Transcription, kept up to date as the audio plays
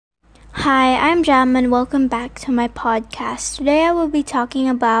Hi, I'm Jam and welcome back to my podcast. Today I will be talking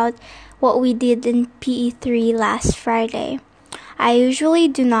about what we did in PE3 last Friday. I usually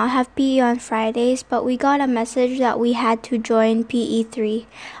do not have PE on Fridays, but we got a message that we had to join PE3.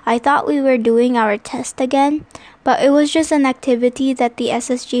 I thought we were doing our test again, but it was just an activity that the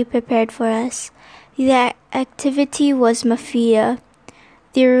SSG prepared for us. The activity was Mafia.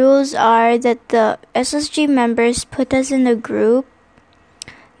 The rules are that the SSG members put us in a group.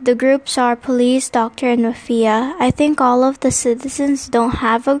 The groups are police, doctor, and mafia. I think all of the citizens don't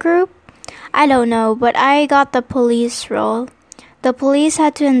have a group. I don't know, but I got the police role. The police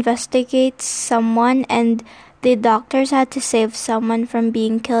had to investigate someone, and the doctors had to save someone from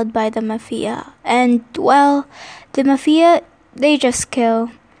being killed by the mafia. And, well, the mafia, they just kill.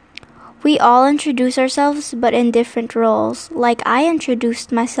 We all introduce ourselves, but in different roles. Like I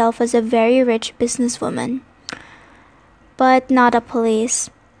introduced myself as a very rich businesswoman, but not a police.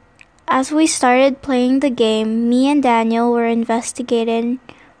 As we started playing the game, me and Daniel were investigating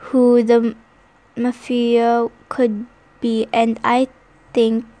who the mafia could be, and I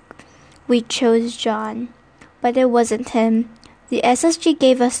think we chose John, but it wasn't him. The SSG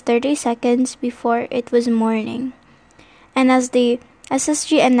gave us 30 seconds before it was morning, and as the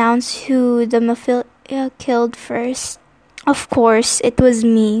SSG announced who the mafia killed first, of course, it was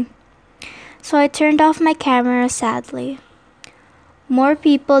me. So I turned off my camera sadly. More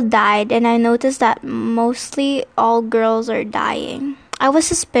people died, and I noticed that mostly all girls are dying. I was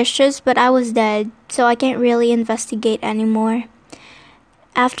suspicious, but I was dead, so I can't really investigate anymore.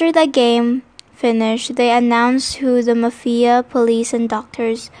 After the game finished, they announced who the mafia, police, and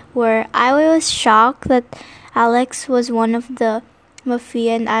doctors were. I was shocked that Alex was one of the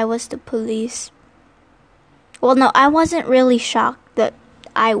mafia and I was the police. Well, no, I wasn't really shocked that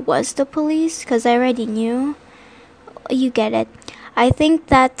I was the police because I already knew. You get it. I think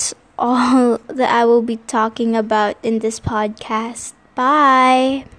that's all that I will be talking about in this podcast. Bye!